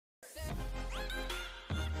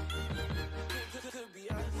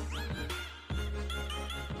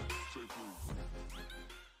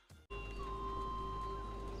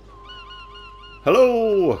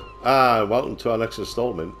Hello and welcome to our next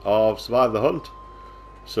installment of Survive the Hunt.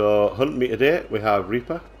 So hunting me today we have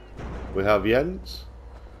Reaper, we have Jens,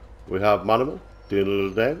 we have Manimal doing a little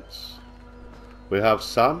dance, we have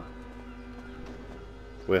Sam,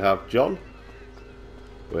 we have John,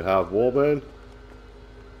 we have Warburn,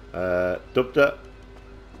 Dubda,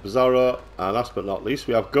 Bizarro, and last but not least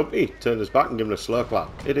we have Gumpy turning his back and giving a slow clap.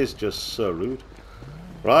 It is just so rude.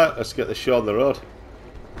 Right, let's get the show on the road.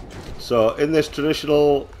 So in this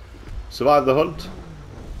traditional Survive the Hunt,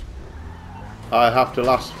 I have to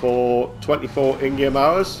last for 24 in-game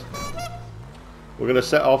hours. We're going to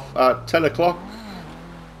set off at 10 o'clock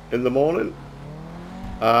in the morning.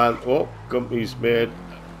 And, oh, Gumpy's made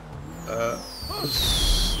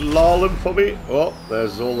slalom for me. Oh,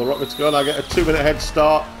 there's all the rockets going. I get a 2-minute head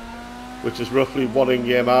start, which is roughly 1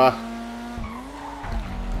 in-game hour.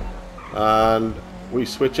 And we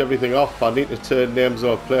switch everything off. I need to turn names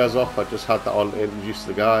over players off. I just had that on to introduce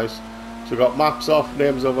the guys. So we've got maps off,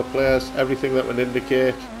 names over players, everything that would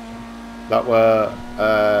indicate that we're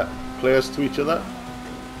players to each other.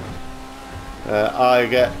 I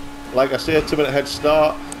get, like I say, a 2-minute head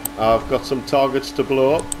start. I've got some targets to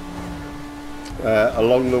blow up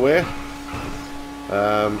along the way.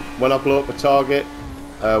 When I blow up a target,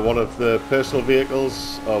 one of the personal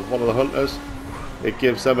vehicles of one of the hunters, it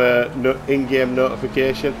gives them a in-game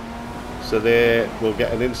notification, so they will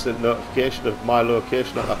get an instant notification of my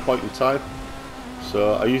location at that point in time.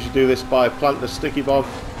 So I usually do this by planting a sticky bomb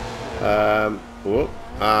and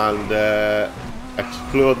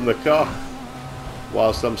exploding the car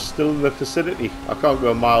whilst I'm still in the vicinity. I can't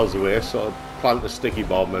go miles away, so I plant a sticky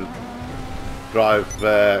bomb and drive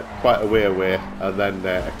quite a way away and then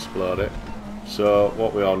explode it. So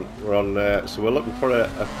what we're on? So we're looking for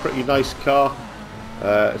a pretty nice car.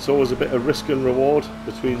 It's always a bit of risk and reward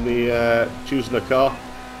between the choosing a car.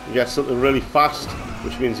 You get something really fast,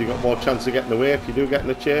 which means you've got more chance of getting away if you do get in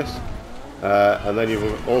a chase. And then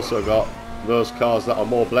you've also got those cars that are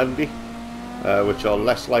more blendy, which are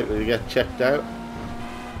less likely to get checked out.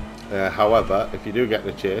 However, if you do get in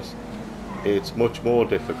a chase, it's much more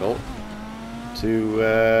difficult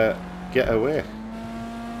to get away.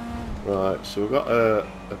 Right, so we've got a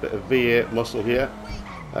bit of V8 muscle here.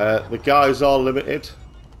 The guys are limited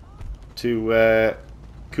to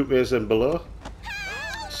coupes and below,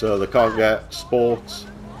 so they can't get sports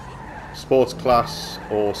class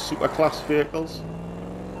or super class vehicles.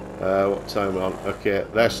 What time are we on? Okay,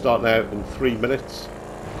 they're starting out in 3 minutes.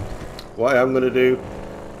 What I'm going to do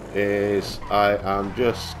is I am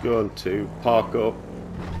just going to park up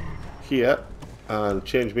here and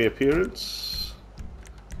change my appearance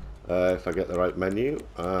if I get the right menu,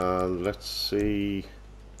 and let's see.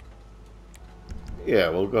 Yeah,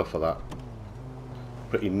 we'll go for that.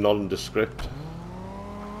 Pretty nondescript.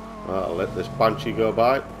 I'll let this Banshee go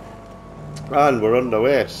by. And we're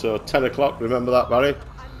underway. So 10 o'clock, remember that, Barry?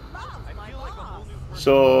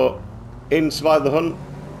 So in Survive the Hunt,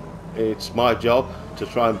 it's my job to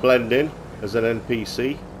try and blend in as an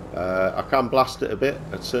NPC. I can blast it a bit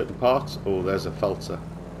at certain parts. Oh, there's a Felter.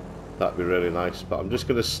 That'd be really nice. But I'm just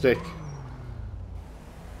going to stick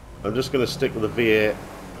with the V8.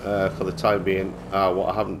 For the time being. What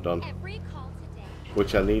I haven't done,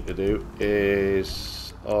 which I need to do,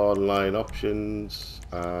 is online options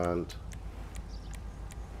and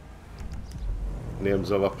names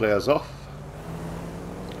of our players off.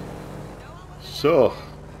 So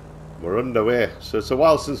we're underway. So it's a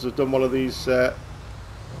while since we've done one of these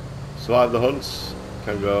Survive the Hunts.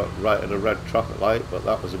 Can go right at a red traffic light, but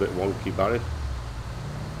that was a bit wonky, Barry.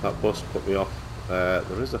 That bus put me off.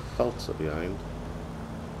 There is a Felter behind.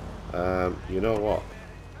 You know what?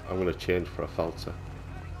 I'm going to change for a Felter.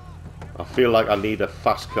 I feel like I need a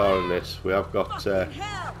fast car in this. We have got...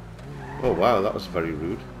 oh wow, that was very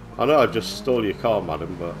rude. I know I just stole your car,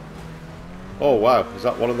 madam, but... oh wow, is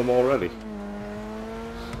that one of them already?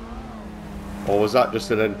 Or was that just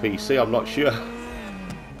an NPC? I'm not sure.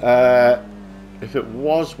 If it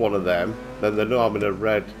was one of them, then they know I'm in a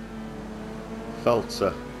red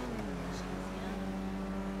Felter.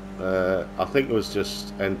 I think it was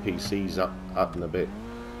just NPCs acting a bit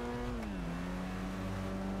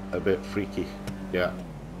freaky. Yeah,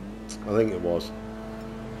 I think it was.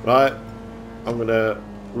 Right, I'm gonna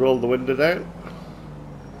roll the window down.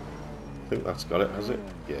 I think that's got it, has it?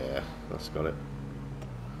 Yeah, that's got it.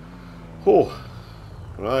 Oh,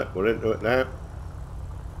 right, we're into it now.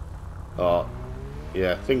 Oh,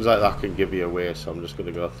 yeah, things like that can give you away, so I'm just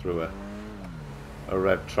gonna go through a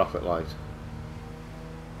red traffic light.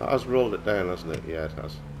 That has rolled it down, hasn't it? Yeah, it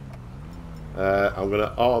has. I'm going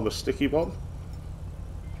to arm a sticky bomb.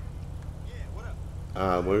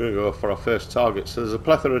 And we're going to go for our first target. So there's a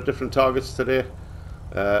plethora of different targets today.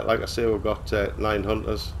 Like I say, we've got 9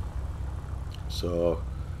 hunters. So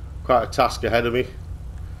quite a task ahead of me.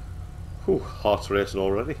 Whew, heart's racing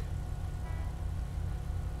already.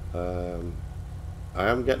 I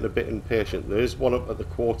am getting a bit impatient. There is one up at the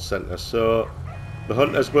quartz centre. So the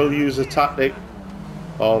hunters will use a tactic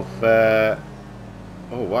of... oh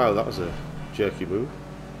wow, that was a jerky move.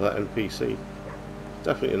 That NPC.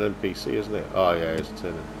 Definitely an NPC, isn't it? Oh yeah, it's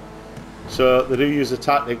turning. So they do use a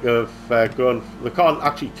tactic of going... They can't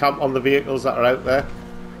actually camp on the vehicles that are out there,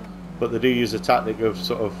 but they do use a tactic of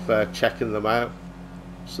sort of checking them out.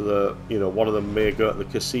 So that, you know, one of them may go to the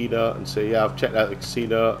casino and say, yeah, I've checked out the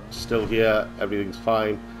casino, still here, everything's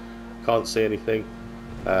fine, can't say anything.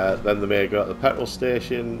 Then they may go to the petrol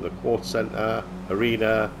station, the quartz centre,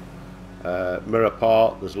 arena, Mirror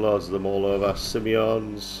Park, there's loads of them all over,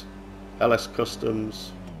 Simeon's, LS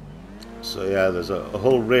Customs. So yeah, there's a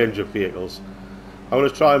whole range of vehicles. I'm going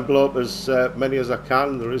to try and blow up as many as I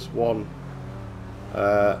can. There is one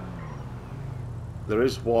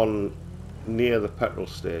near the petrol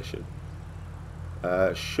station.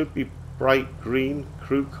 Should be bright green,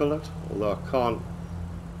 crew coloured, although I can't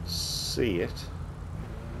see it.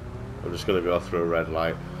 I'm just going to go through a red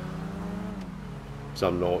light, because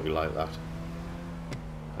I'm naughty like that.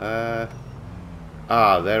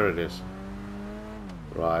 There it is.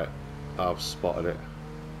 Right, I've spotted it.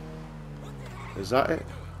 Is that it?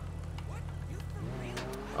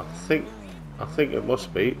 I think it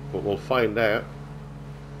must be, but we'll find out.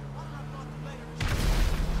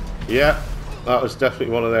 Yeah, that was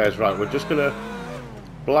definitely one of theirs. Right, we're just gonna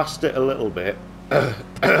blast it a little bit.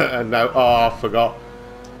 And now, I forgot.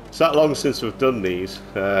 It's that long since we've done these.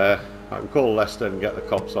 I can call Lester and get the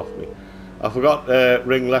cops off me. I forgot to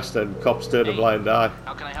ring Lester and cops turn a blind eye.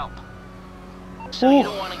 How can I help? So you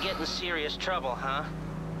don't want to get in serious trouble, huh?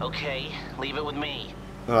 Okay, leave it with me.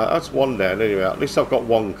 That's one down anyway. At least I've got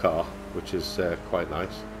one car, which is quite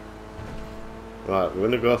nice. Right, we're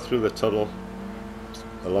going to go through the tunnel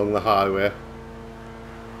along the highway.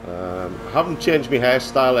 I haven't changed my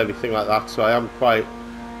hairstyle, anything like that, so I am quite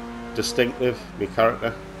distinctive, my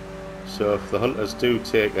character. So if the hunters do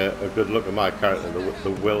take a good look at my character,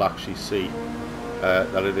 they will actually see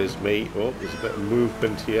that it is me. Oh, there's a bit of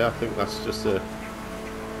movement here. I think that's just an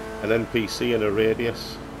NPC in a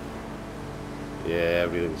radius. Yeah,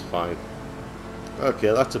 everything's fine.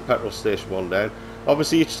 Okay, that's a petrol station one down.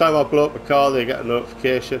 Obviously, each time I blow up a car, they get a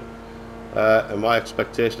notification. And my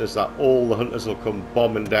expectation is that all the hunters will come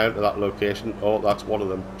bombing down to that location. Oh, that's one of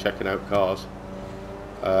them checking out cars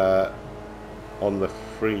on the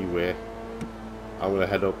freeway. I'm going to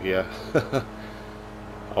head up here.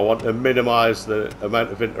 I want to minimise the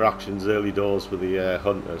amount of interactions early doors with the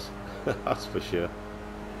hunters. That's for sure.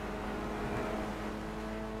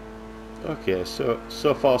 Okay,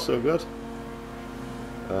 so far so good.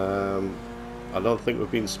 I don't think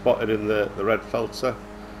we've been spotted in the red Feltzer.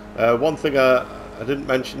 One thing I didn't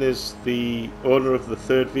mention is the owner of the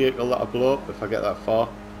third vehicle that I blow up, if I get that far,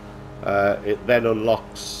 it then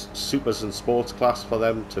unlocks supers and sports class for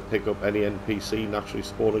them to pick up any NPC naturally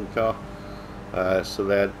spawning car. So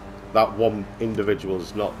then that one individual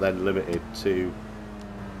is not then limited to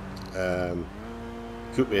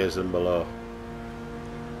coupes and below.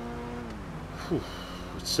 Whew,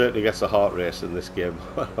 it certainly gets a heart race in this game.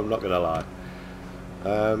 I'm not going to lie.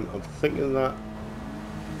 I'm thinking that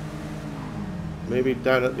maybe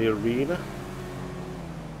down at the arena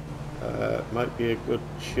might be a good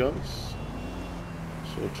choice.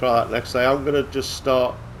 So we'll try that next. I am going to just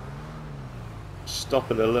start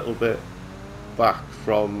stopping a little bit back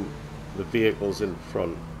from the vehicles in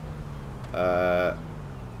front,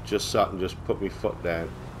 just so I can just put my foot down.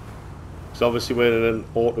 So obviously we're in an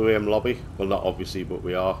auto aim lobby. Well, not obviously, but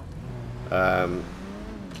we are.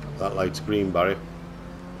 That light's green, Barry.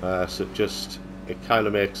 So it kind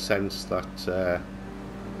of makes sense that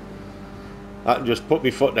I can just put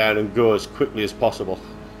my foot down and go as quickly as possible.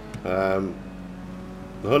 The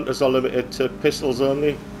hunters are limited to pistols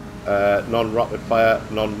only, non-rocket fire,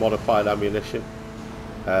 non-modified ammunition.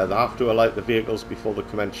 They have to alight the vehicles before they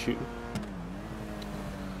commence shooting.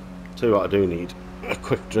 Tell you what I do need, a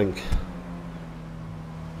quick drink.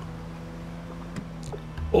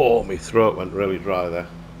 Oh, my throat went really dry there.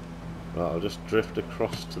 Right, I'll just drift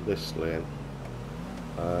across to this lane.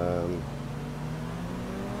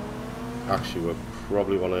 Actually, we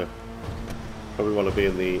probably want to be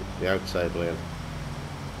in the outside lane.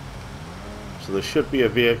 So there should be a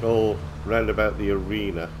vehicle round about the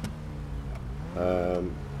arena. So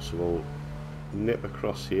we'll nip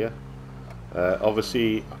across here.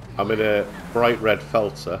 Obviously, I'm in a bright red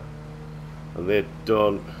Feltzer, and they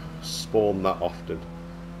don't spawn that often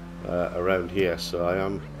around here, so I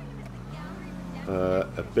am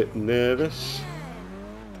a bit nervous.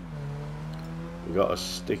 We got a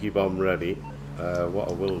sticky bomb ready. What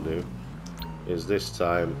I will do is this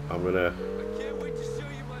time I'm gonna.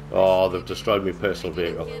 Oh, they've destroyed my personal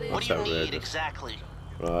vehicle. That's What do you outrageous. need exactly?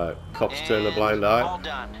 Right, cops turn a blind eye. All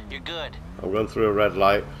done. You're good. I'm going through a red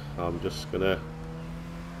light. I'm just gonna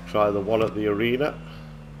try the one at the arena.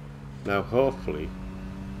 Now, hopefully,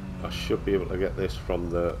 I should be able to get this from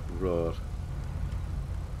the road.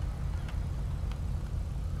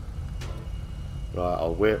 Right,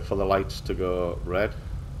 I'll wait for the lights to go red.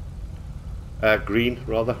 Green,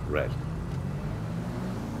 rather. Red.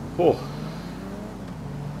 Oh.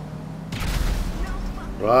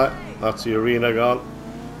 Right, that's the arena gone.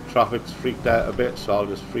 Traffic's freaked out a bit, so I'll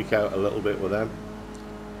just freak out a little bit with them.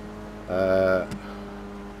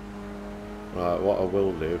 Right, what I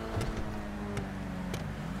will do.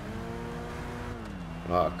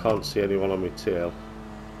 Right, I can't see anyone on my tail.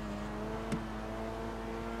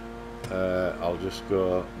 I'll just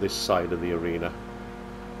go this side of the arena,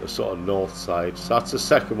 the sort of north side. So that's the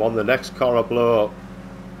second one. The next car I blow up,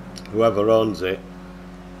 whoever owns it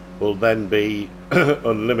will then be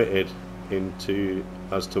unlimited into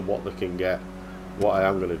as to what they can get. What I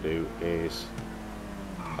am going to do is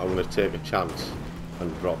I'm going to take a chance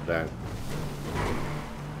and drop down.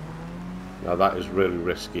 Now that is really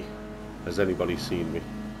risky. Has anybody seen me?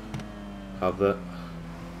 Have they?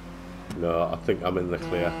 No, I think I'm in the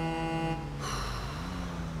clear.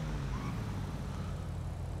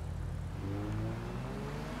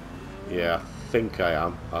 Yeah, I think I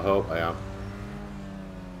am. I hope I am.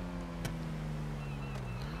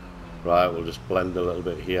 Right, we'll just blend a little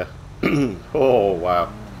bit here. Oh, wow.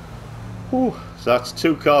 Whew. So that's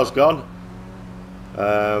 2 cars gone.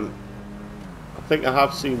 I think I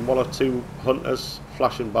have seen 1 or 2 hunters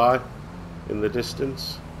flashing by in the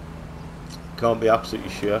distance. Can't be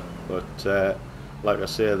absolutely sure, but like I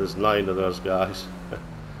say, there's 9 of those guys.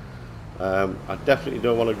 I definitely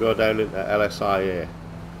don't want to go down into LSIA,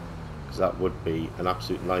 because that would be an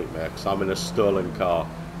absolute nightmare, because I'm in a stolen car.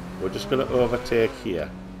 We're just going to overtake here,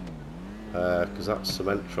 because that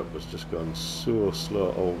cement truck was just going so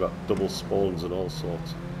slow. Oh, we've got double spawns and all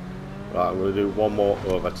sorts. Right, I'm going to do one more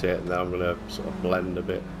overtake, and then I'm going to sort of blend a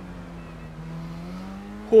bit.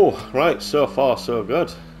 Oh, right, so far so good.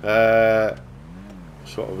 So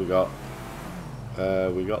what have we got?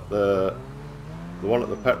 We got the one at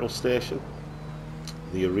the petrol station,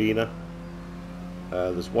 the arena.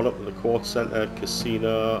 There's one up at the Quartz Centre,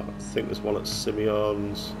 Casino. I think there's one at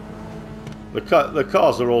Simeon's. The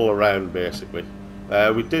cars are all around basically.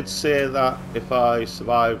 We did say that if I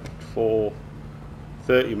survived for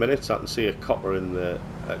 30 minutes, I can see a chopper in the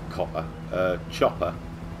chopper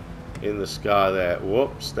in the sky there.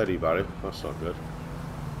 Whoops, steady Barry, that's not good.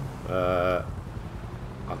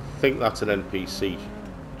 I think that's an NPC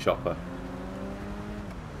chopper.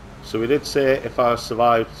 So we did say if I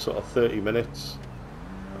survived sort of 30 minutes,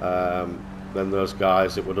 then those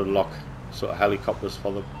guys, it would unlock sort of helicopters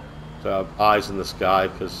for them to have eyes in the sky,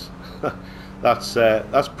 because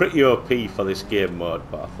that's pretty OP for this game mode.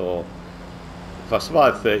 But I thought if I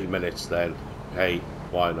survive 30 minutes, then hey,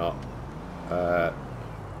 why not?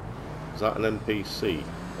 Is that an NPC?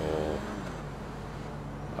 Or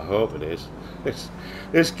I hope it is.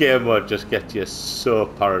 This game mode just gets you so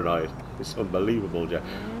paranoid. It's unbelievable, Jeff.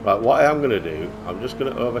 Right, what I am going to do, I'm just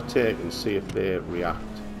going to overtake and see if they react.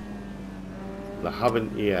 They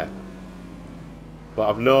haven't yet. But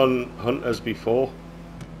I've known hunters before.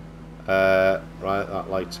 Right, that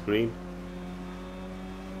light's green.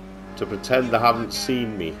 To pretend they haven't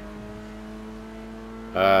seen me.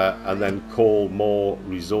 And then call more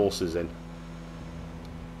resources in.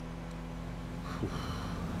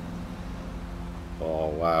 Oh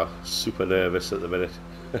wow, super nervous at the minute.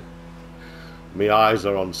 My eyes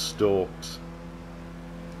are on stalks.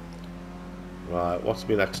 Right, what's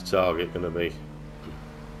my next target going to be?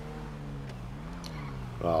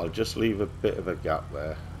 Right, I'll just leave a bit of a gap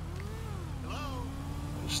there.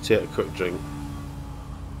 Just take a quick drink.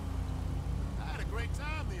 I had a great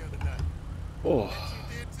time the other night.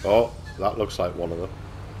 Oh, that looks like one of them.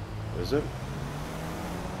 Is it?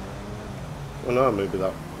 Oh no, maybe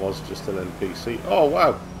that was just an NPC. Oh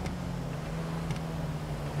wow!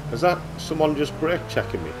 Is that someone just brake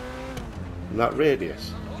checking me in that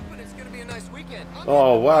radius? It's gonna be a nice weekend.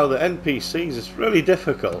 Oh wow, the NPCs, it's really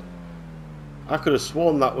difficult. I could have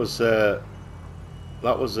sworn that was a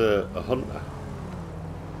hunter.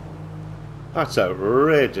 That's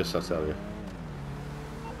outrageous, I tell you.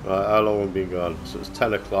 Right, how long have we been gone? So it's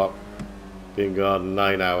 10 o'clock. Been gone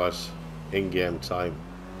 9 hours. in-game time.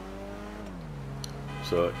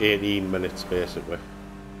 So 18 minutes basically.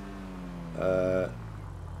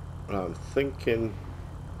 I'm thinking,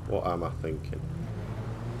 what am I thinking?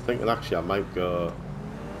 I'm thinking actually I might go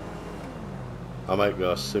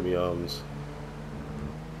Simeon's.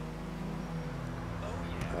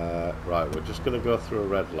 Right, we're just going to go through a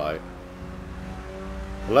red light.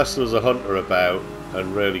 Unless there was a hunter about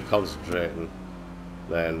and really concentrating,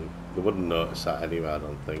 then they wouldn't notice that anyway, I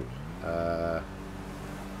don't think. So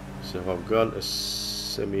if I'm going to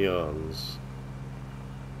Simeon's,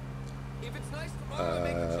 If it's nice tomorrow,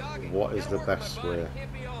 maybe jogging. what is Gotta the work my best body. way?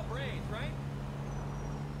 Can't be all brains, right?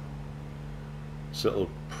 So it'll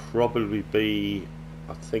probably be,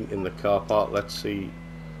 I think, in the car park. Let's see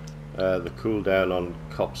the cooldown on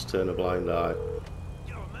cops turn a blind eye.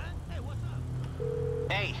 Yo, man. Hey, what's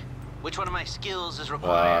up? Hey, which one of my skills is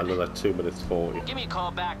required? Another 2 minutes 40. Give me a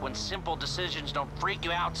call back when simple decisions don't freak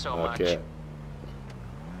you out so much. Okay.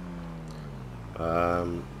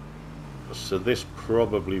 So this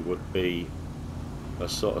probably would be a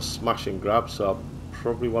sort of smash and grab. So I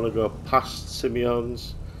probably want to go past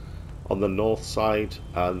Simeon's on the north side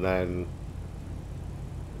and then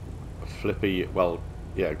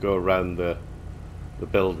go around the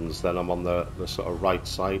buildings. Then I'm on the sort of right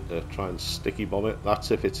side to try and sticky bomb it.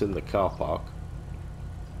 That's if it's in the car park.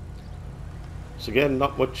 So again,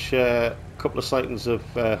 not much, couple of sightings of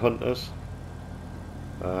hunters.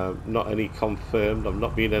 Not any confirmed. I'm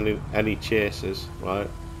not being any chases, right?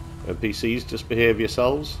 NPCs, just behave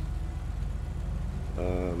yourselves.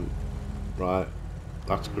 Right,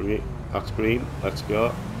 that's green. That's green. Let's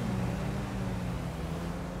go.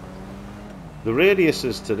 The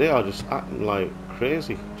radiuses today are just acting like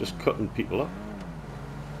crazy, just cutting people up.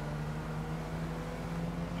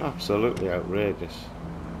 Absolutely outrageous.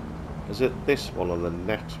 Is it this one or the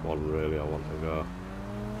next one really I want to go?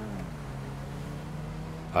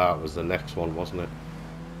 Ah, it was the next one, wasn't it?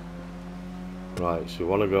 Right, so we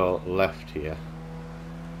want to go left here.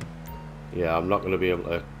 Yeah, I'm not going to be able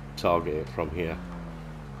to target it from here.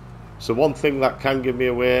 So one thing that can give me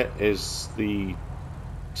away is the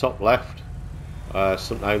top left.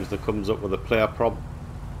 Sometimes there comes up with a player prompt,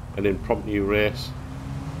 an impromptu race.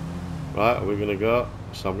 Right, are we going to go?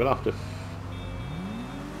 So I'm going to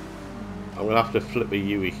have to flip a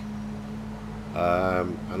Yui.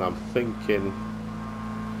 And I'm thinking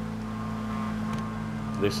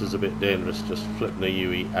this is a bit dangerous, just flipping a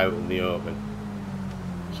Yui out in the open.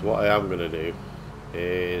 So what I am going to do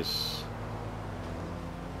is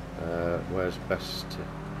where's best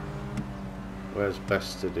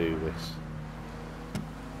to do this?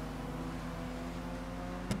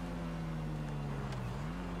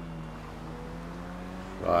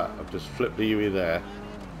 Right, I've just flipped the Yui there.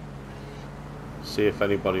 See if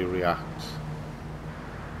anybody reacts.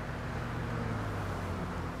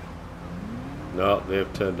 No,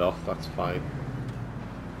 they've turned off, that's fine.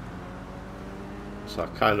 So I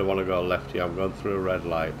kind of want to go left here. I'm going through a red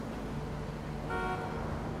light.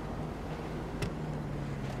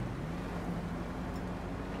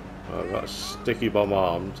 I've got a sticky bomb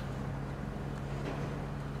armed.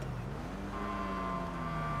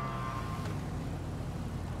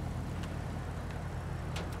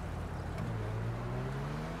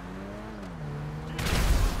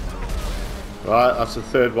 Right, that's the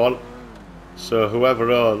third one. So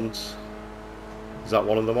whoever owns, is that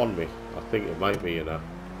one of them on me? I think it might be, you know.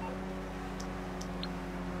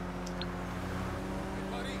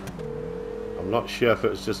 I'm not sure if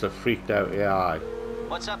it was just a freaked out AI.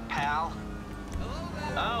 What's up, pal?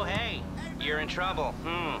 Oh, hey, you're in trouble.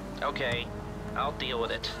 Okay. I'll deal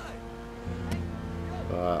with it.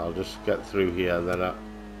 I'll just get through here and then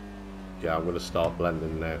yeah, I'm going to start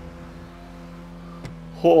blending now.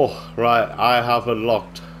 Oh, right, I have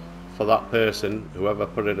unlocked for that person, whoever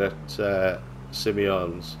put it at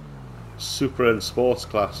Simeon's, Super and Sports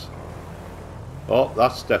class. Oh,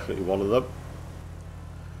 that's definitely one of them.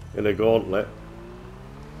 In a gauntlet.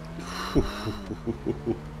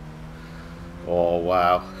 Oh,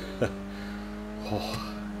 wow.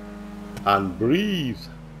 Oh. And breathe.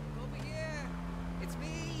 Over here. It's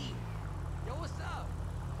me. Yo, what's up?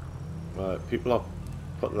 Right, people are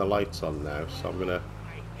putting the lights on now, so I'm gonna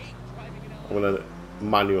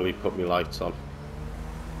manually put my lights on.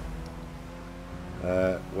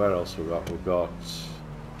 Where else we got? We've got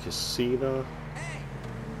casino. Hey,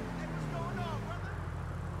 what's going on,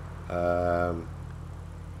 brother?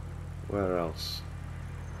 Where else?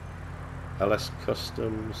 LS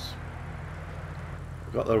Customs.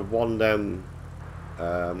 We've got the one down.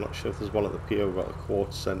 I'm not sure if there's one at the pier. We've got the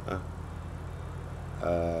Quartz Centre.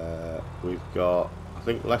 We've got, I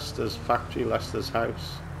think, Leicester's factory, Leicester's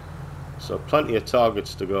house. So plenty of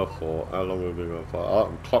targets to go for. How long have we been going for? Oh,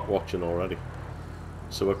 I'm clock watching already.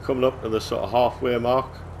 So we're coming up to the sort of halfway mark.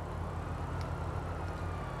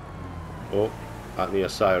 Oh, at near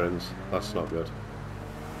sirens. That's not good.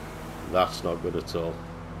 That's not good at all.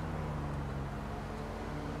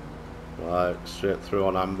 Right, straight through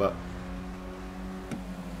on amber.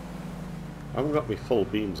 I haven't got my full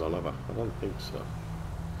beams on, have I? I don't think so.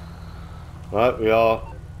 Right, we are.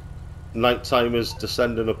 Night time is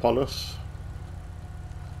descending upon us.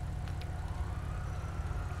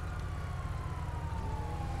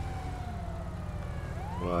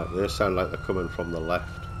 Right, they sound like they're coming from the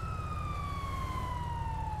left.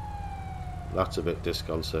 That's a bit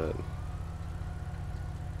disconcerting.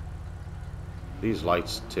 These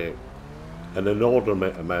lights take an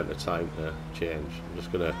inordinate amount of time to change. I'm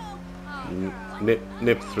just going to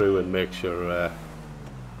nip through and make sure...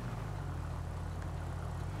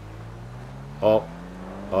 Oh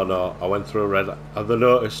no, I went through a red light. Have they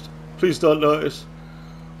noticed? Please don't notice.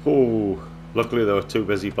 Oh, luckily they were too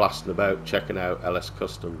busy blasting about checking out LS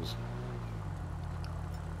Customs.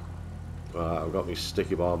 Right, I've got my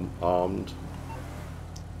sticky bomb armed.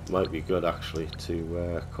 Might be good actually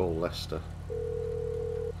to call Leicester.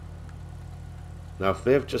 Now if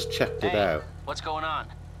they've just checked it out, what's going on?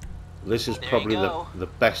 this is probably the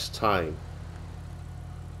best time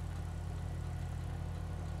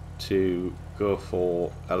to go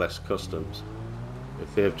for LS Customs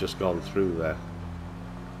if they've just gone through there.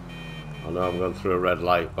 I know I'm going through a red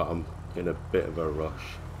light, but I'm in a bit of a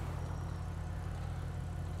rush.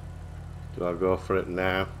 Do I go for it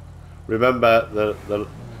now? Remember,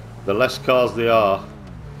 the less cars they are,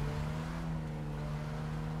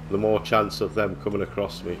 the more chance of them coming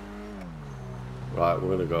across me. Right,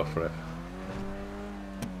 we're going to go for it.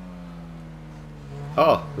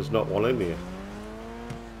 Oh, there's not one in here.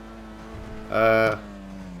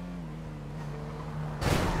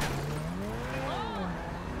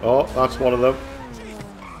 Oh, that's one of them.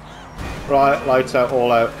 Right, lights out,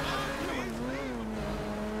 all out.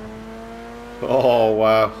 Oh,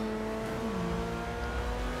 wow.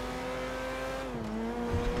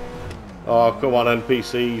 Oh, come on,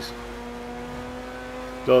 NPCs.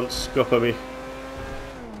 Don't scupper me.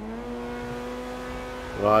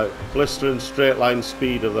 Right, blistering straight line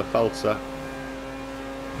speed of the Felter.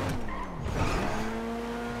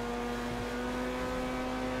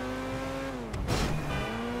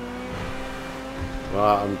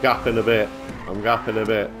 Right, I'm gapping a bit.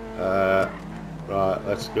 Right,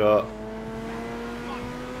 let's go.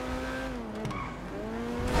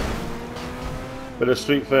 Bit of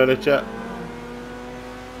street furniture.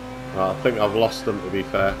 I think I've lost them, to be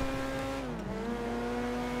fair.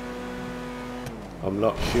 I'm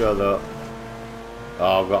not sure though.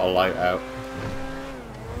 Oh, I've got a light out.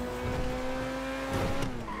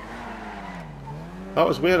 That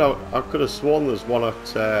was weird. I could have sworn there's one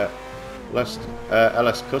at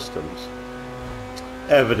LS Customs.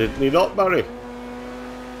 Evidently not, Barry.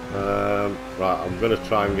 Right, I'm going to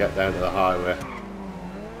try and get down to the highway.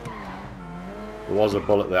 There was a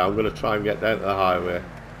bullet there. I'm going to try and get down to the highway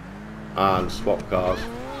and swap cars.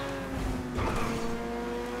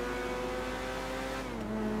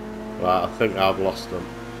 Right, I think I've lost them.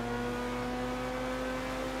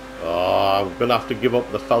 Oh, I'm going to have to give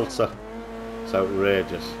up the Felter. It's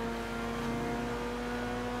outrageous.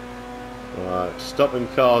 Right, stopping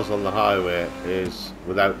cars on the highway is,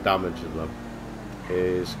 without damaging them,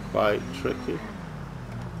 is quite tricky.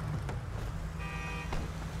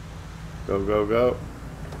 Go, go, go.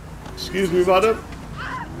 Excuse me, madam.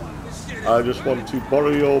 I just want to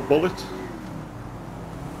borrow your bullet.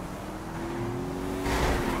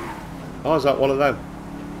 Oh, is that one of them?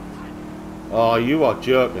 Oh, you are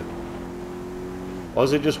joking. Or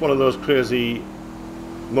is it just one of those crazy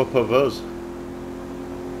mupp of us?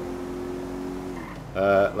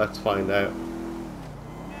 Let's find out.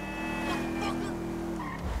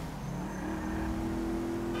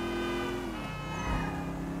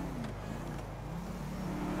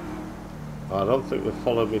 I don't think they've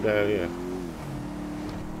followed me down here.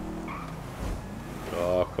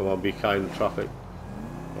 Oh, come on, be kind to traffic.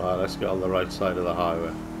 Right, let's get on the right side of the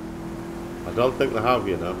highway. I don't think they have,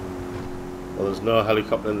 you know. Well, there's no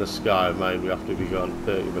helicopter in the sky, mind. We have to be gone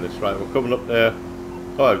 30 minutes. Right, we're coming up there.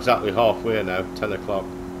 Oh, exactly halfway now, 10 o'clock.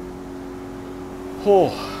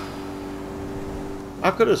 Oh,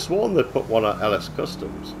 I could have sworn they'd put one at LS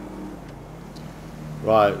Customs.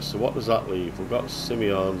 Right, so what does that leave? We've got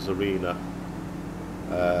Simeon's Arena,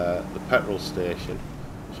 the petrol station.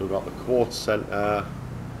 So we've got the Quartz Centre,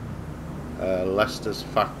 Leicester's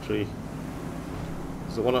factory.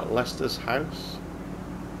 Is there one at Leicester's house?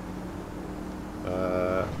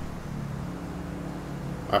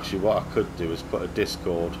 Actually, what I could do is put a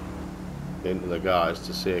Discord into the guys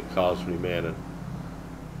to say cars remaining.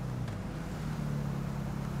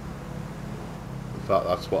 In fact,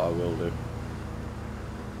 that's what I will do.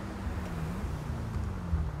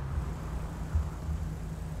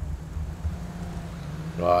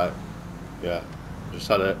 Right, yeah, just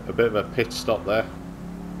had a bit of a pit stop there.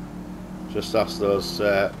 Just asked those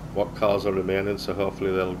what cars are remaining, so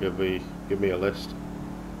hopefully they'll give me a list.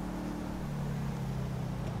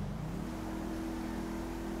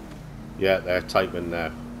 Yeah, they're typing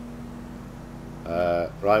now.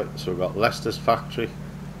 Right, so we've got Leicester's factory.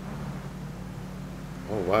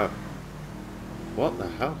 Oh wow, what the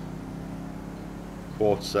hell?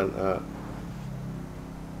 Quartz Centre.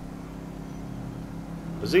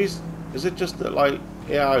 Is it just that like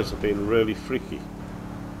AIs have been really freaky?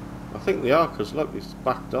 I think they are, because look, it's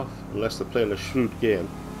backed off, unless they're playing a shrewd game.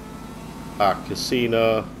 Ah,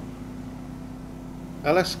 Casino.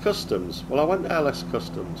 LS Customs. Well, I went to LS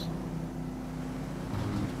Customs.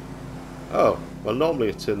 Oh, well, normally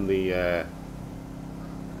it's in the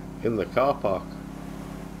car park.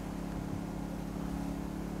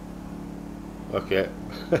 Okay,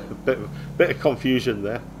 bit of confusion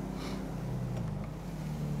there.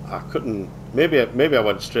 I couldn't. Maybe I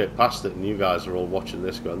went straight past it, and you guys are all watching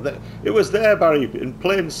this going. It was there, Barry, in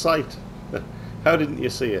plain sight. How didn't you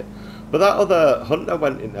see it? But that other Hunter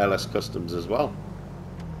went in LS Customs as well.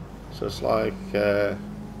 So it's like, yeah.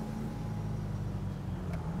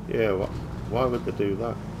 Why would they do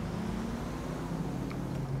that?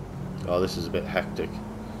 Oh, this is a bit hectic.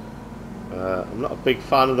 I'm not a big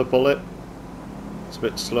fan of the Bullet. It's a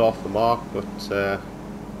bit slow off the mark, but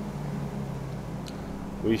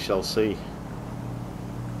we shall see.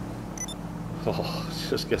 Oh, it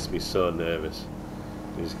just gets me so nervous,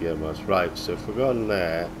 these game modes. Right, so if we're going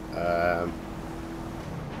there,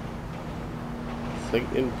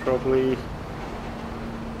 thinking probably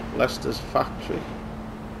Leicester's factory.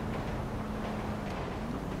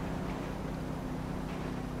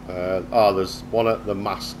 Oh, there's one at the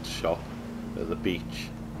masked shop at the beach.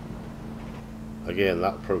 Again,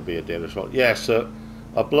 that'd probably be a dangerous one. Yeah, so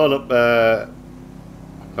I've blown up, I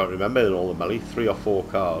can't remember in all the melee, 3 or 4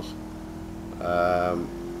 cars.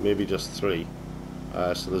 Maybe just 3.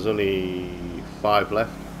 So there's only 5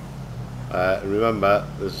 left. Remember,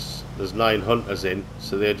 there's 9 hunters in,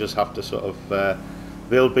 so they just have to sort of,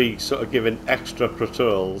 they'll be sort of given extra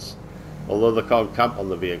patrols, although they can't camp on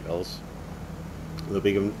the vehicles. They'll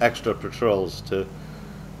be given extra patrols to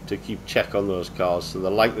keep check on those cars, so the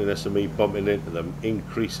likeliness of me bumping into them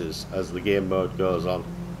increases as the game mode goes on.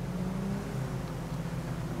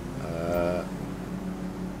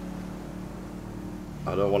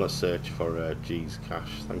 I don't want to search for G's cash,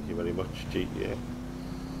 thank you very much, GTA.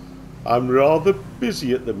 I'm rather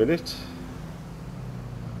busy at the minute.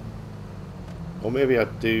 Or maybe I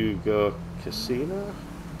do go casino?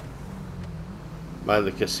 Man,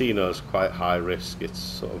 the casino's quite high risk. It's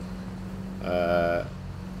sort of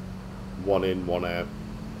 1 in, 1 out.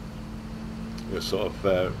 A sort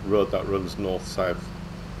of road that runs north-south.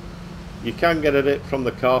 You can get at it from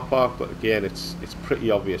the car park, but again, it's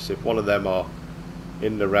pretty obvious if one of them are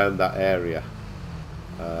in and around that area.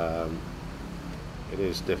 It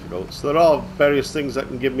is difficult. So there are various things that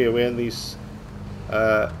can give me away in these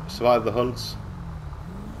survive the hunts.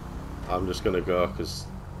 I'm just going to go because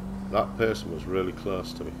that person was really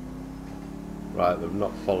close to me. Right, they've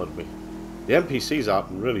not followed me. The NPCs are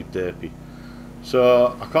really derpy.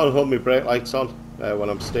 So I can't hold my brake lights on when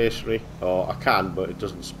I'm stationary, or I can, but it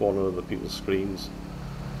doesn't spawn on other people's screens.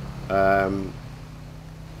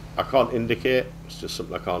 I can't indicate, it's just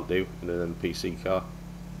something I can't do in an NPC car.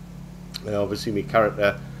 Obviously my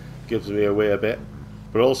character gives me away a bit,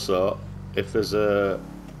 but also if there's a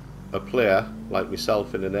player like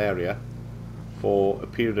myself in an area for a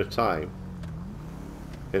period of time,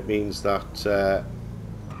 it means that go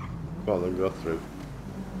on then, go through.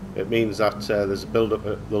 It means that there's a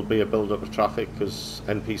there'll be a build-up of traffic because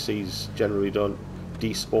NPCs generally don't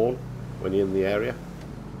despawn when you're in the area.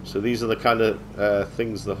 So these are the kind of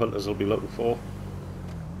things the hunters will be looking for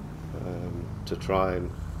to try and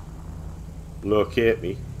locate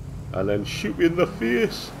me and then shoot me in the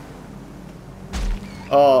face.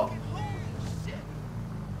 Oh,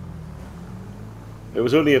 it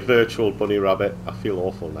was only a virtual bunny rabbit. I feel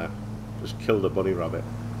awful now. Just killed a bunny rabbit.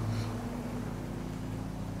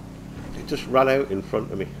 It just ran out in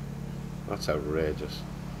front of me. That's outrageous.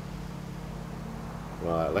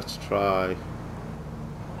 Right, let's try.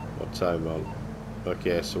 What time on?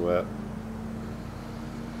 Okay, so we're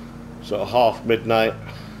sort of half midnight.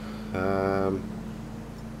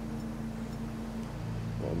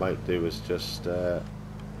 What I might do is just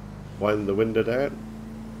Wind the window down.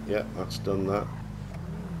 Yeah, that's done that.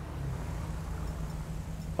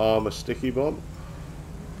 Arm a sticky bomb.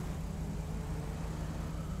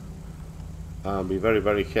 And be very,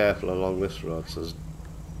 very careful along this road. So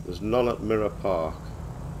there's none at Mirror Park.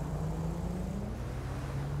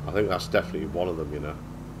 I think that's definitely one of them, you know.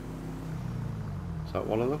 Is that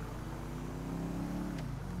one of them?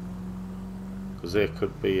 Because they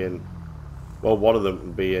could be in... Well, one of them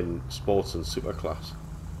can be in Sports and Superclass.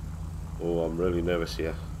 Oh, I'm really nervous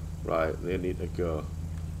here. Right, they need to go.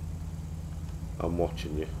 I'm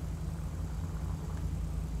watching you.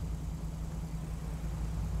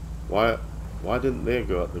 Why didn't they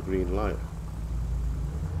go at the green light?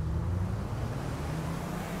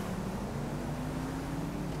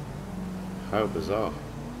 How bizarre.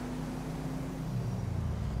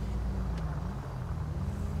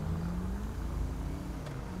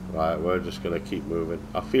 Right, we're just gonna keep moving.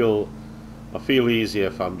 I feel easier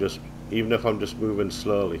if I'm just, even if I'm just moving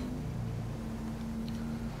slowly.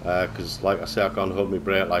 Because like I say, I can't hold my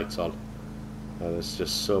brake lights on. And it's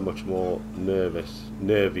just so much more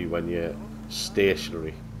nervy when you're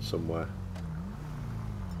stationary somewhere.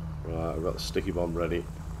 Right, I've got the sticky bomb ready.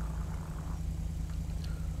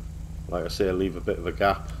 Like I say, leave a bit of a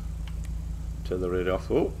gap. Turn the radio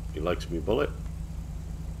off. Oh, he likes me bullet.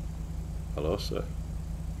 Hello, sir.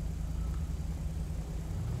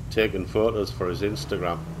 Taking photos for his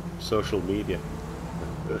Instagram, social media.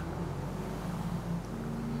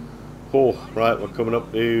 Oh, right, we're coming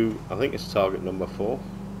up to, I think it's target number 4.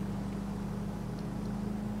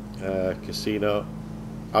 Casino.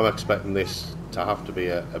 I'm expecting this to have to be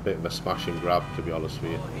a bit of a smash and grab, to be honest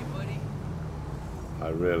with you. I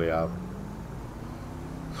really am.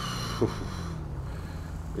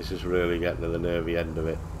 This is really getting to the nervy end of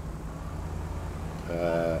it.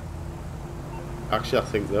 Actually, I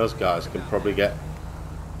think those guys can probably get...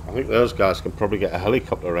 a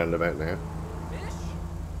helicopter around about now.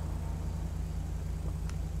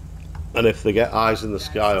 And if they get eyes in the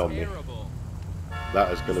sky on me,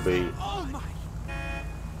 that is going to be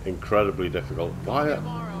incredibly difficult.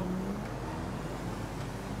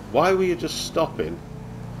 Why were you just stopping,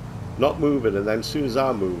 not moving, and then as soon as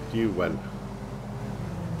I moved, you went?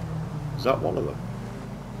 Is that one of them?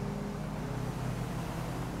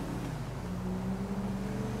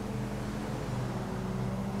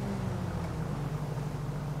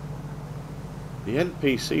 The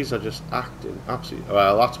NPCs are just acting absolutely...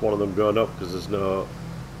 Well, that's one of them going up because there's no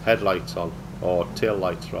headlights on, or tail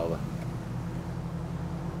lights rather.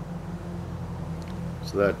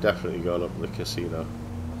 So they're definitely going up the casino.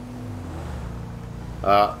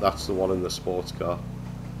 Ah, that's the one in the sports car.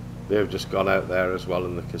 They've just gone out there as well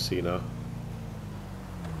in the casino.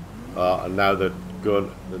 And now they're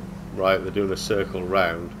going... Right, they're doing a circle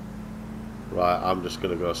round. Right, I'm just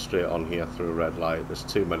going to go straight on here through a red light. There's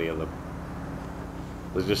too many of them.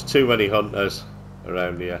 There's just too many hunters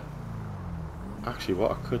around here. Actually,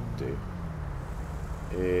 what I could do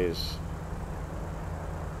is...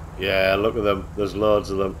 Yeah, look at them. There's loads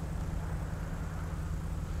of them.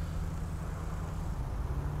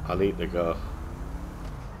 I need to go.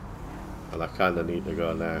 And I kind of need to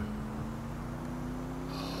go now.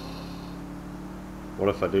 What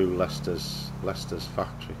if I do Leicester's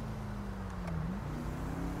factory?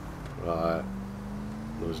 Right.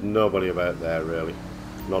 There was nobody about there really.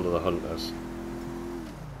 None of the hunters.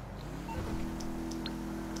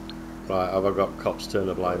 Right, have I got cops turn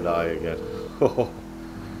a blind eye again?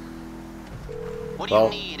 What do you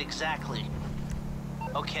need exactly?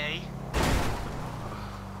 Okay.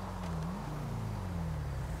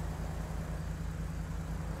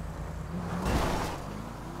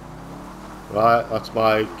 Right, that's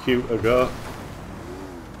my cue to go.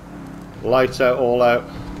 Lights out, all out.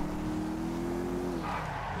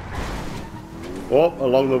 Oh,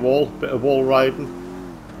 along the wall, bit of wall riding.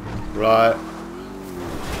 Right.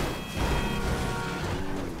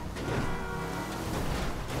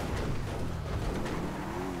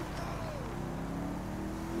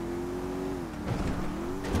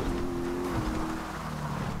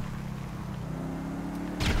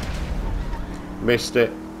 Missed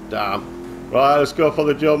it. Damn. Right, let's go for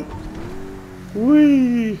the jump.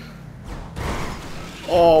 Whee!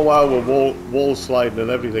 Oh wow, we're wall sliding and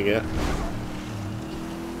everything here.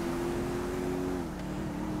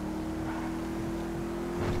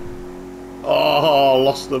 Oh,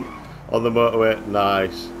 lost them on the motorway.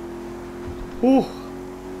 Nice. Whew.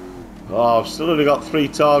 Oh, I've still only got 3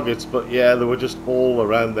 targets, but yeah, they were just all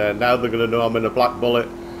around there. Now they're going to know I'm in a black bullet.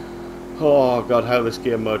 Oh god, how this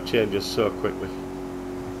game mode changes so quickly.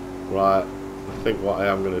 Right, I think what I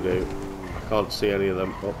am going to do, I can't see any of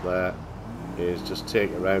them up there. is just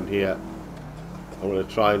take it around here. I'm going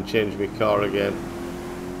to try and change my car again.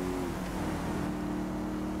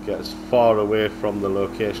 Get as far away from the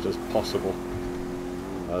location as possible.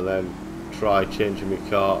 And then try changing my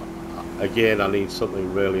car. Again, I need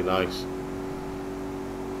something really nice.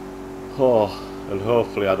 Oh, and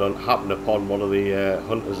hopefully I don't happen upon one of the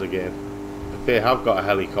hunters again. If they have got a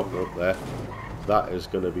helicopter up there, that is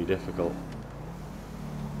going to be difficult.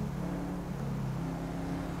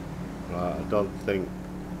 Right, I don't think...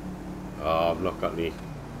 Oh, I've not got any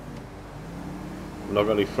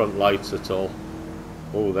front lights at all.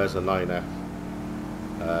 Oh, there's a 9F.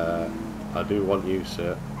 I do want you,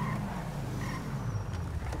 sir.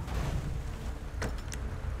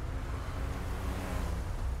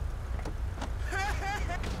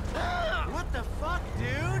 What the fuck,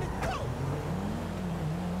 dude?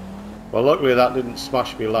 Well, luckily that didn't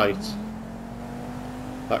smash me lights.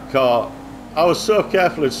 That car... I was so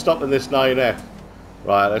careful in stopping this 9F.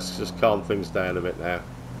 Right, let's just calm things down a bit now.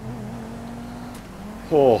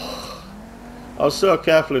 Oh, I was so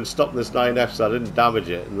careful in stopping this 9F so I didn't damage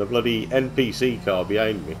it, and the bloody NPC car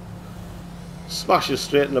behind me smashes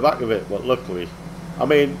straight in the back of it. But luckily, I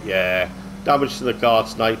mean, yeah, damage to the car.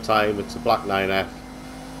 It's night time. It's a black 9F.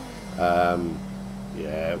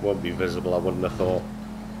 Yeah, it won't be visible, I wouldn't have thought.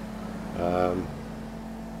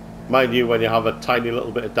 Mind you, when you have a tiny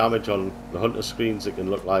little bit of damage on the hunter screens, it can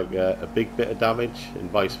look like a big bit of damage, and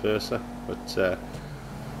vice versa. But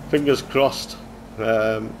fingers crossed.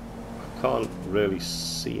 I can't really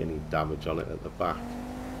see any damage on it at the back.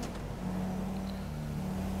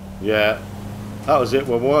 Yeah, that was it.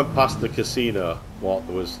 When we went past the casino,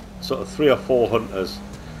 there was sort of 3 or 4 hunters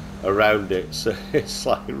around it, so it's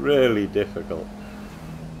like really difficult.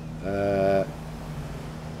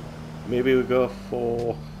 Maybe we go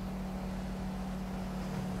for...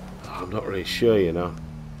 I'm not really sure, you know.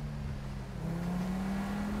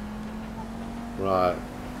 Right,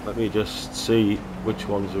 let me just see which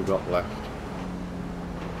ones we've got left.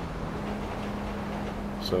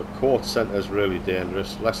 So Quartz Centre is really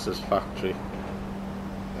dangerous. Leicester's factory,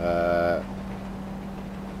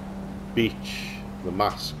 Beach, the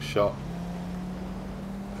mask shop.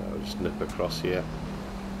 I'll just nip across here.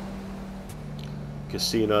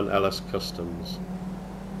 Casino and LS Customs.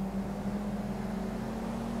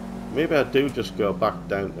 Maybe I do just go back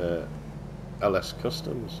down to LS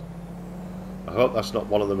Customs. I hope that's not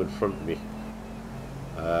one of them in front of me.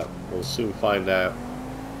 We'll soon find out.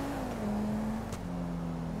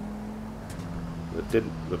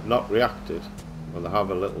 They've not reacted. Well, they have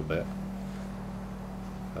a little bit.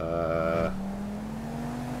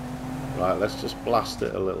 Right, let's just blast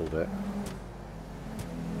it a little bit.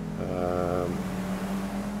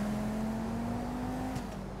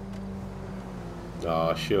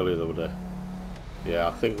 Oh, surely they would have. Yeah,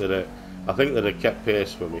 I think that it kept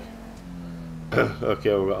pace with me.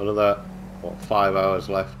 Okay, we've got another 5 hours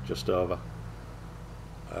left, just over.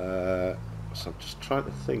 So I'm just trying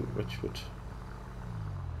to think which would.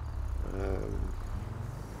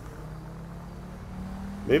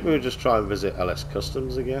 Maybe we'll just try and visit LS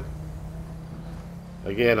Customs again.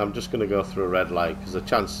 Again, I'm just going to go through a red light because the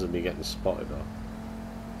chances of me getting spotted are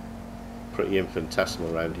pretty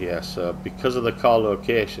infinitesimal around here. So because of the car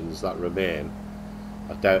locations that remain,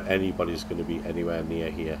 I doubt anybody's going to be anywhere near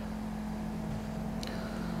here.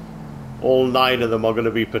 All 9 of them are going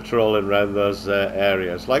to be patrolling around those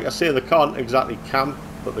areas. Like I say, they can't exactly camp,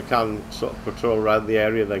 but they can sort of patrol around the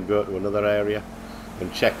area, then go to another area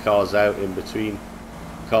and check cars out in between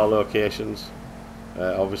car locations.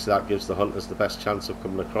 Obviously that gives the hunters the best chance of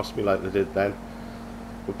coming across me like they did then.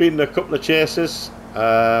 We've been in a couple of chases,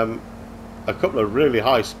 a couple of really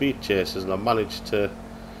high speed chases, and I managed to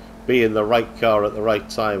be in the right car at the right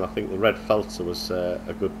time. I think the red Felter was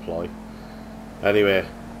a good ploy. Anyway,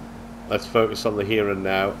 let's focus on the here and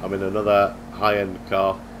now. I'm in another high-end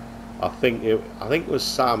car. I think it was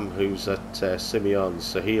Sam who's at Simeon's,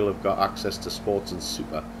 so he'll have got access to Sports and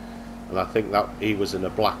Super. And I think that he was in a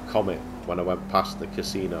black Comet when I went past the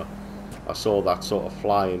casino. I saw that sort of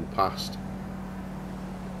flying past.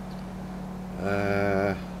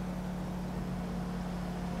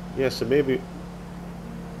 Yeah, so maybe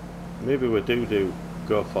we do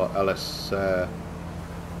go for LS. That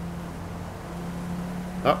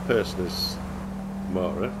person is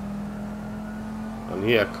motoring. And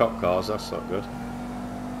here, cop cars, that's not good.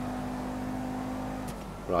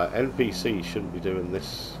 Right, NPC shouldn't be doing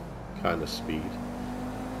this kind of speed.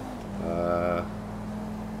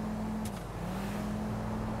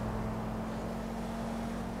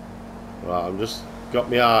 Right, I'm just got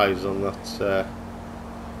my eyes on that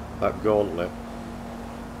gauntlet.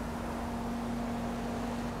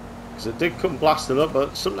 Because it did come blasting up,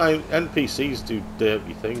 but sometimes NPCs do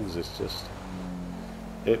dirty things. It's just,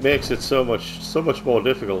 it makes it so much more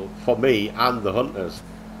difficult for me and the hunters.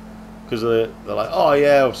 Because they're like, oh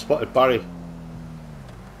yeah, I've spotted Barry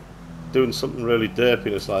doing something really derpy,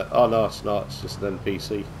 and it's like, oh no, it's not, it's just an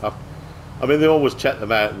NPC. I mean, they always check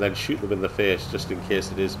them out and then shoot them in the face just in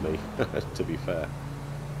case it is me, to be fair.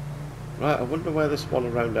 Right, I wonder where this one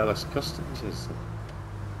around LS Customs is.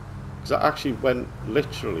 Because I actually went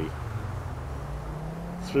literally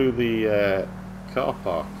through the car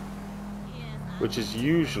park, which is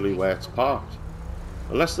usually where it's parked.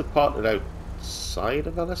 Unless they're parked it outside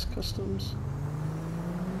of LS Customs.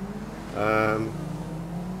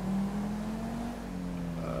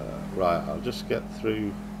 Right, I'll just get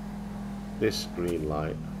through this green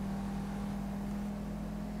light.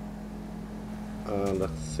 And I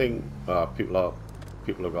think people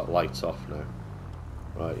have got lights off now.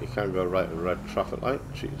 Right, you can go right at a red traffic light,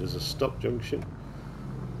 treated as a stop junction.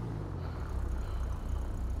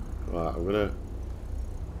 Right, I'm gonna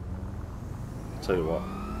tell you what.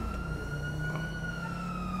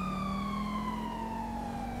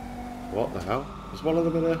 What the hell? Is one of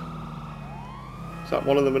them in a? Is that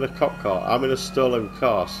one of them in a cop car? I'm in a stolen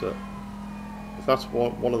car, so if that's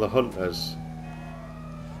one of the hunters.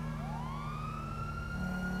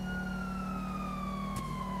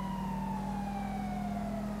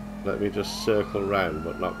 Let me just circle round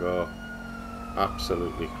but not go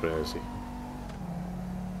absolutely crazy.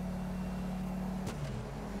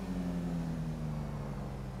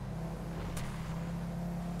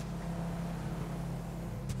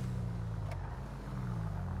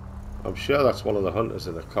 I'm sure that's one of the hunters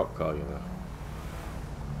in a cop car, you know.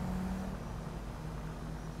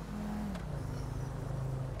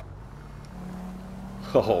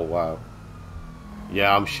 Oh wow.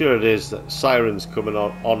 Yeah, I'm sure it is. That sirens coming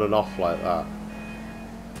on and off like that.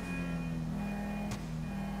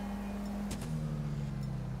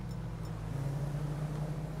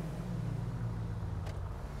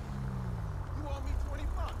 You owe me 20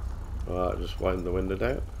 bucks. Alright, just wind the window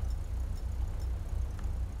down.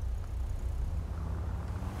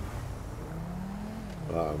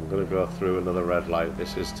 Right, I'm going to go through another red light.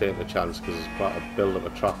 This is taking a chance because there's quite a build up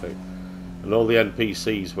of traffic. And all the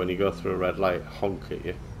NPCs, when you go through a red light, honk at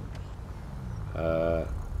you.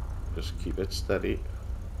 Just keep it steady.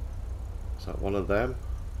 Is that one of them?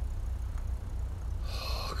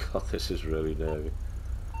 Oh god, this is really nervy.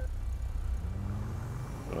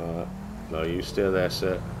 Right, no, you stay there,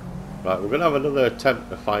 sir. Right, we're going to have another attempt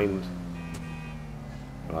to find...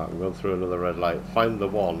 Right, I'm going through another red light. Find the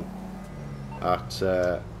one at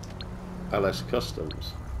LS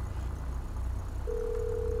Customs.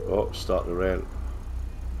 Oh, start to rain.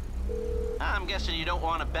 I'm guessing you don't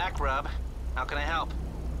want a back rub. How can I help?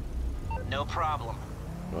 No problem.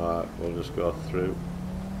 Right, we'll just go through.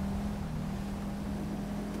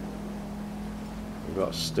 We've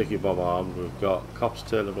got sticky bomb armed, we've got cops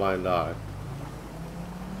turn a blind eye.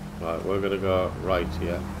 Right, we're going to go right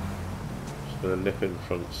here. Just going to nip in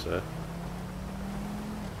front, sir.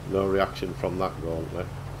 No reaction from that gauntlet.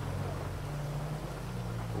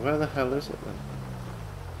 Where the hell is it then?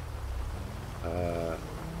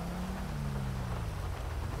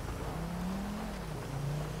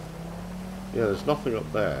 Yeah, there's nothing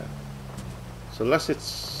up there. So unless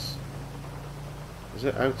it's... Is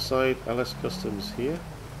it outside LS Customs here?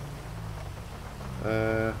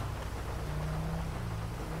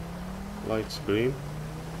 Lights green.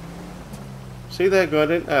 See, they're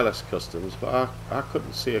going into LS Customs, but I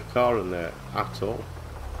couldn't see a car in there at all.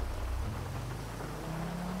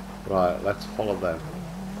 Right, let's follow them.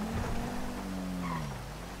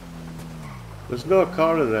 There's no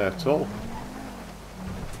car in there at all.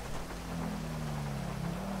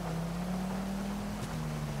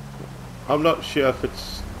 I'm not sure if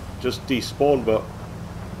it's just despawned, but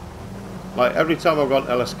like every time I've gone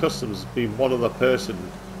to LS Customs, there's been one other person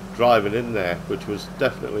driving in there, which was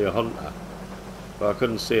definitely a hunter. But I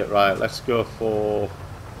couldn't see it. Right, let's go for...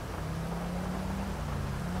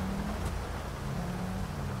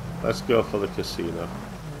 Let's go for the casino.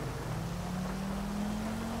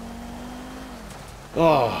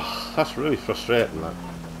 Oh, that's really frustrating, that.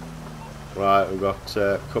 Right, we've got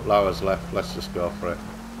a couple hours left. Let's just go for it.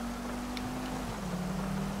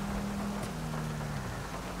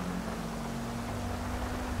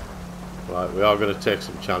 Right, we are going to take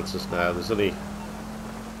some chances now. There's only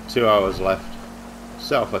 2 hours left.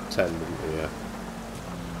 Set off at 10, didn't we? Yeah.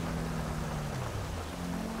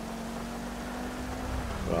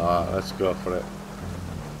 Right, let's go for it.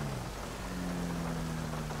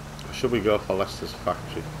 Should we go for Lester's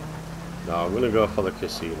factory? No, I'm going to go for the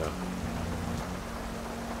casino.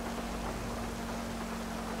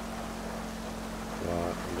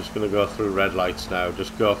 just going to go through red lights now.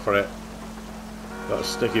 Just go for it. Got a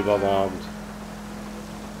sticky bomb armed.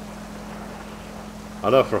 I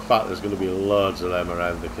know for a fact there's going to be loads of them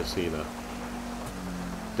around the casino.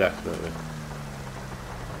 Definitely.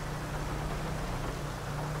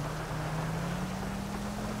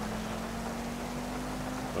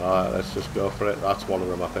 Right, let's just go for it. That's one of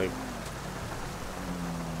them, I think.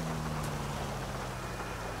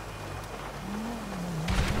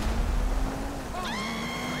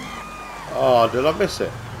 Oh, did I miss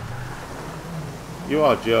it? You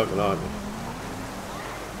are joking, aren't you?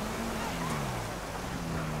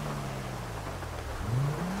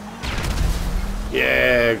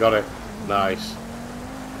 Yeah, got it. Nice.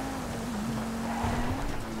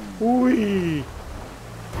 Whee!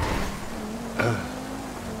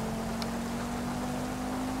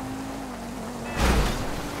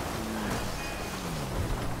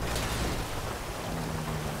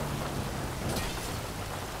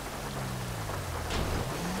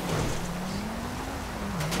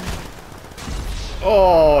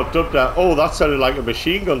 Oh, dubbed out. Oh, that sounded like a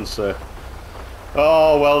machine gun, sir.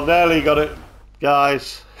 Oh, well, nearly got it,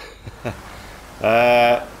 guys.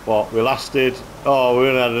 Well, we lasted. Oh, we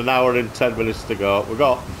only had an hour and 10 minutes to go. We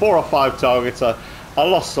got 4 or 5 targets. I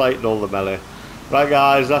lost sight in all the melee. Right,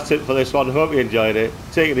 guys, that's it for this one. Hope you enjoyed it.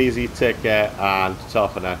 Take it easy, take care, and ta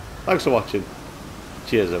for now. Thanks for watching.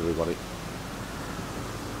 Cheers, everybody.